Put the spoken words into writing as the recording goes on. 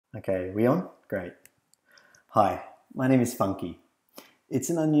Okay, we on? Great. Hi, my name is Funky. It's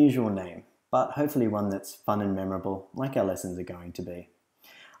an unusual name, but hopefully one that's fun and memorable, like our lessons are going to be.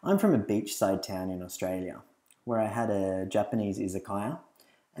 I'm from a beachside town in Australia, where I had a Japanese izakaya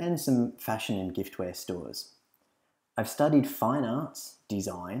and some fashion and giftware stores. I've studied fine arts,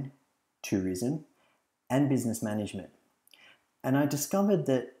 design, tourism, and business management. And I discovered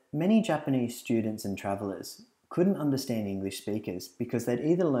that many Japanese students and travellers couldn't understand English speakers because they'd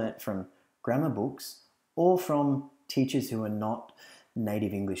either learnt from grammar books or from teachers who are not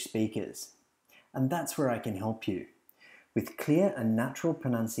native English speakers. And that's where I can help you with clear and natural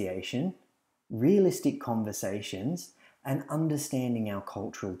pronunciation, realistic conversations, and understanding our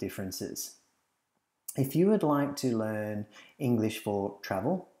cultural differences. If you would like to learn English for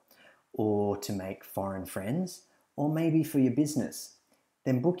travel, or to make foreign friends, or maybe for your business,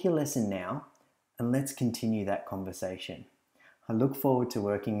 then book your lesson now and let's continue that conversation. I look forward to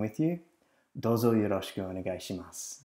working with you. どうぞよろしくお願いします。